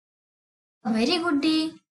A very good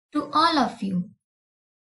day to all of you.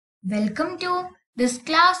 Welcome to this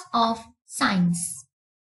class of science.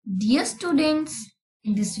 Dear students,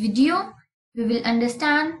 in this video, we will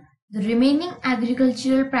understand the remaining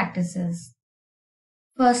agricultural practices.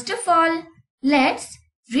 First of all, let's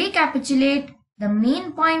recapitulate the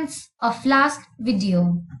main points of last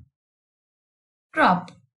video. Crop.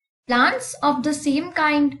 Plants of the same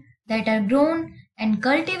kind that are grown and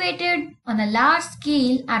cultivated on a large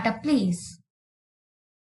scale at a place.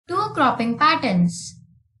 Two cropping patterns,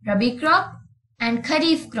 Rabi crop and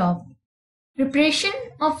Kharif crop. Preparation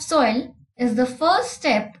of soil is the first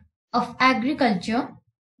step of agriculture,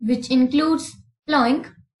 which includes plowing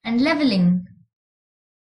and leveling.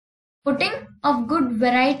 Putting of good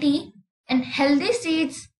variety and healthy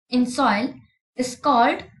seeds in soil is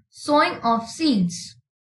called sowing of seeds.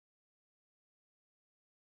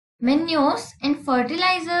 Manures and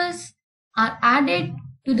fertilizers are added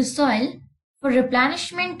to the soil for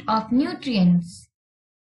replenishment of nutrients.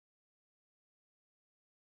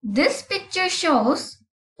 This picture shows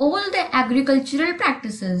all the agricultural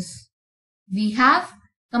practices. We have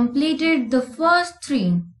completed the first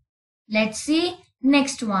three. Let's see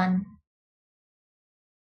next one.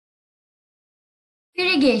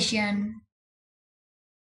 Irrigation.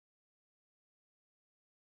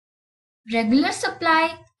 Regular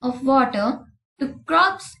supply of water to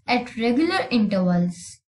crops at regular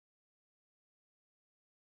intervals.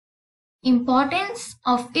 Importance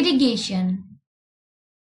of irrigation.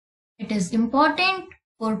 It is important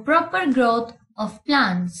for proper growth of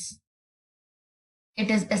plants. It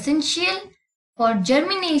is essential for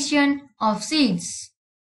germination of seeds.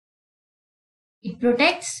 It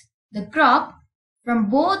protects the crop from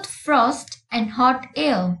both frost and hot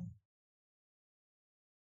air.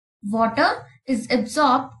 Water is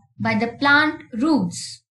absorbed by the plant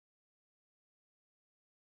roots.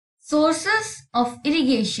 Sources of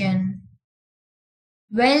irrigation.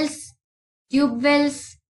 Wells, tube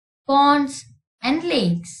wells, ponds and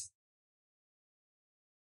lakes.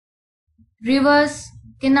 Rivers,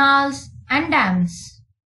 canals and dams.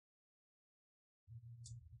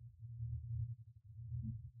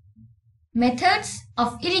 Methods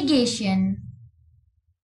of irrigation.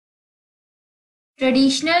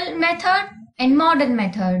 Traditional method and modern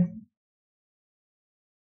method.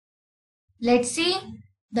 Let's see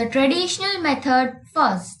the traditional method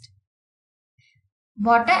first.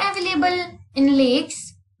 Water available in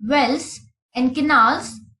lakes, wells and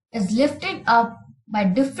canals is lifted up by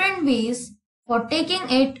different ways for taking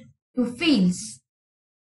it to fields.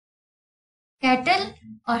 Cattle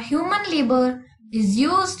or human labor is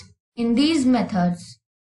used in these methods.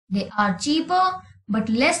 They are cheaper but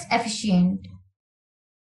less efficient.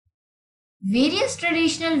 Various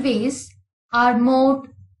traditional ways are moat,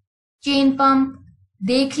 chain pump,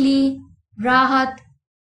 dekhli, rahat.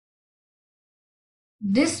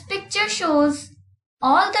 This picture shows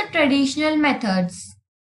all the traditional methods.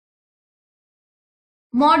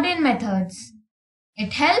 Modern methods.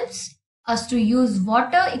 It helps us to use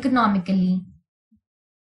water economically.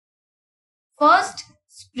 First,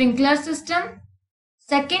 sprinkler system.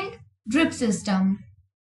 Second, drip system.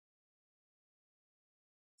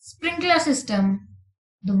 Sprinkler system.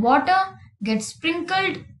 The water gets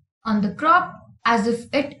sprinkled on the crop as if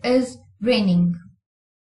it is raining.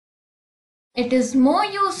 It is more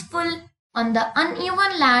useful on the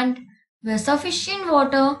uneven land where sufficient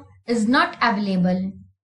water is not available.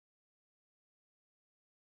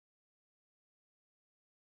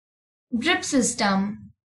 Drip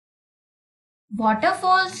system. Water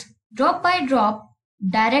falls drop by drop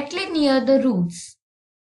directly near the roots.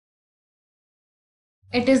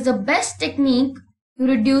 It is the best technique to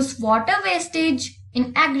reduce water wastage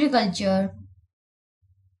in agriculture.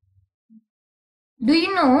 Do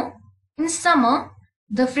you know, in summer,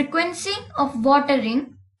 the frequency of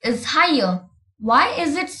watering is higher. Why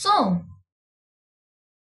is it so?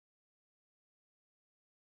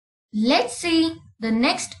 Let's see the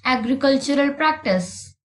next agricultural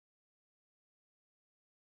practice.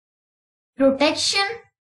 Protection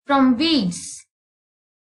from weeds.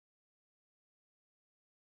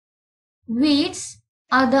 Weeds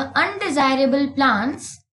are the undesirable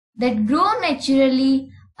plants that grow naturally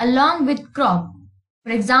along with crop.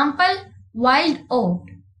 For example, wild oat.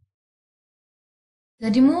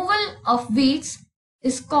 The removal of weeds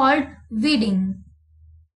is called weeding.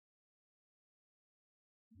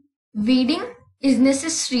 Weeding is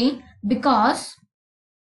necessary because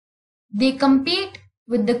they compete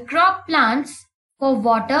with the crop plants for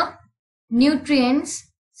water, nutrients,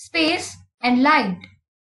 space and light.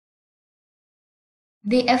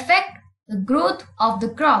 They affect the growth of the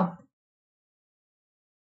crop.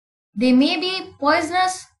 They may be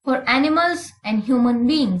poisonous for animals and human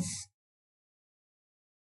beings.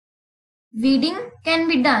 Weeding can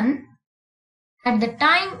be done at the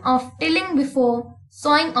time of tilling before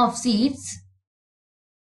sowing of seeds,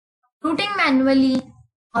 rooting manually,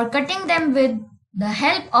 or cutting them with the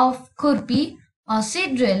help of khurpi or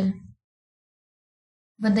seed drill,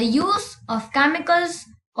 with the use of chemicals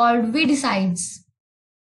called weedicides.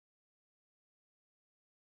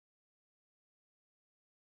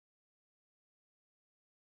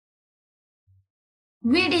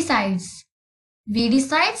 Weedicides.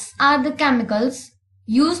 Weedicides are the chemicals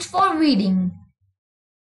used for weeding.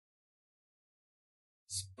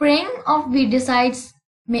 Spraying of weedicides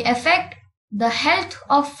may affect the health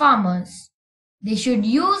of farmers. They should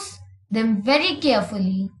use them very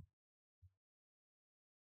carefully.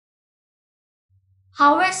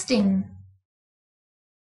 Harvesting.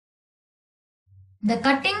 The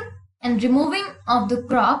cutting and removing of the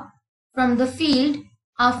crop from the field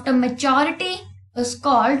after maturity is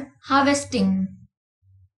called harvesting.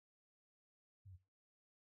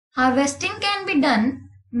 Harvesting can be done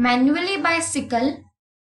manually by sickle.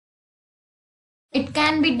 It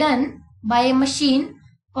can be done by a machine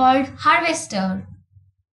called harvester.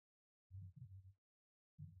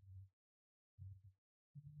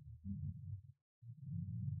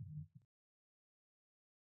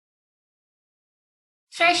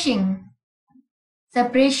 Threshing.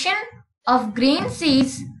 Separation of grain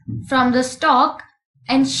seeds from the stalk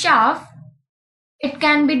and chaff. It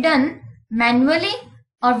can be done manually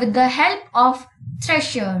or with the help of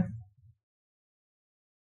thresher.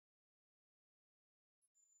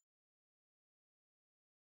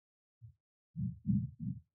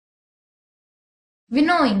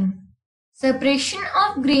 Winnowing. Separation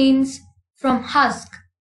of grains from husk.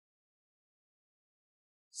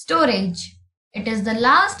 Storage. It is the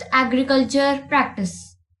last agriculture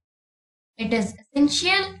practice. It is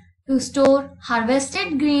essential to store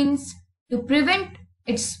harvested grains to prevent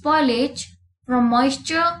its spoilage from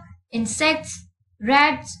moisture, insects,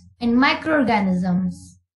 rats, and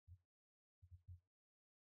microorganisms.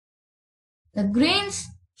 The grains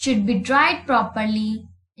should be dried properly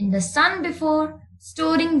in the sun before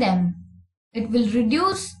storing them. It will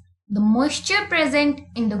reduce the moisture present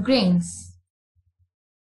in the grains.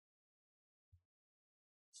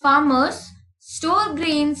 Farmers store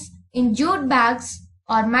grains in jute bags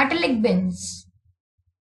or metallic bins.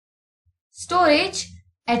 Storage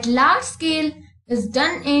at large scale is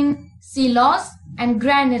done in silos and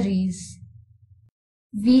granaries.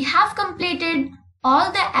 We have completed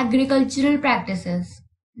all the agricultural practices.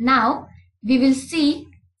 Now we will see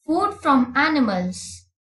food from animals.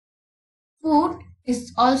 Food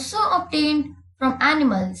is also obtained from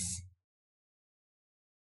animals.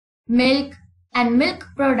 Milk and milk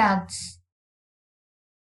products,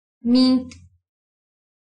 meat,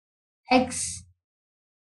 eggs,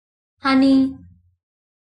 honey.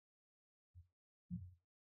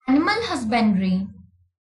 Animal husbandry.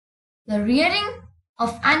 The rearing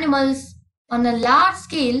of animals on a large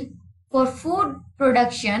scale for food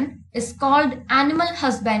production is called animal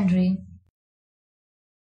husbandry.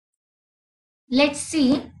 Let's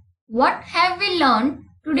see what have we learned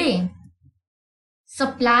today.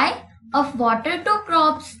 Supply of water to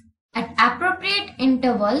crops at appropriate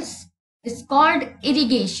intervals is called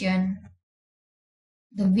irrigation.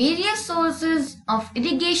 The various sources of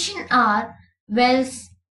irrigation are wells,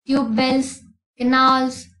 tube wells,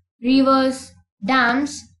 canals, rivers,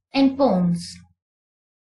 dams, and ponds.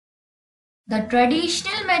 The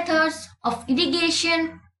traditional methods of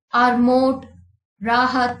irrigation are moat,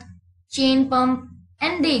 rahat, chain pump,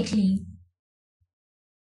 and dekli.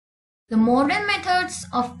 The modern methods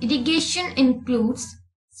of irrigation includes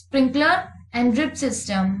sprinkler and drip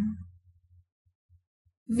system.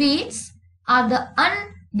 Weeds are the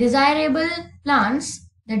undesirable plants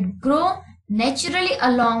that grow naturally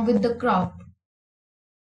along with the crop.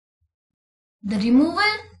 The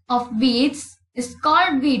removal of weeds is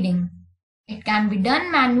called weeding. It can be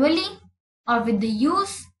done manually or with the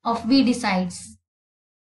use of weedicides.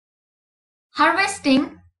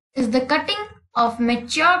 Harvesting is the cutting of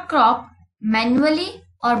mature crop manually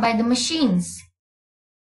or by the machines.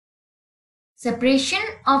 Separation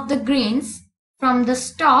of the grains from the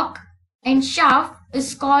stalk and chaff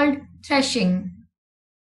is called threshing.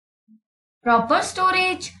 Proper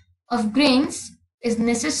storage of grains is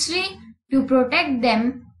necessary to protect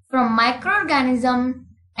them from microorganisms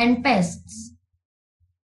and pests.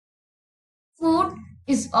 Food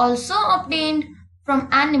is also obtained from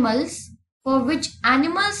animals for which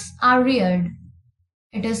animals are reared.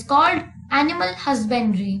 It is called animal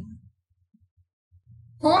husbandry.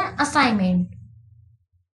 Home assignment.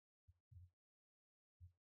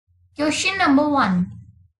 Question number 1.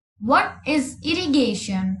 What is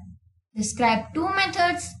irrigation? Describe two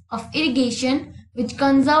methods of irrigation which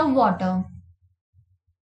conserve water.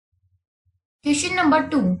 Question number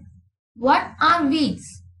 2. What are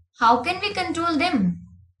weeds? How can we control them?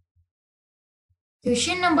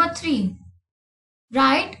 Question number 3.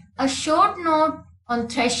 Write a short note on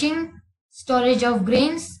threshing, storage of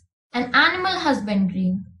grains, and animal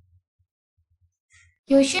husbandry.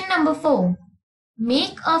 Question number 4.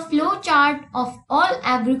 Make a flow chart of all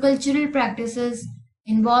agricultural practices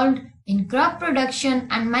involved in crop production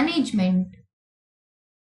and management.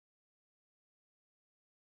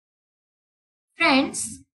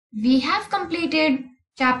 Friends, we have completed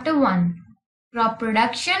Chapter 1, Crop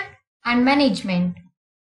Production and Management.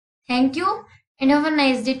 Thank you and have a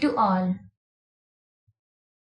nice day to all.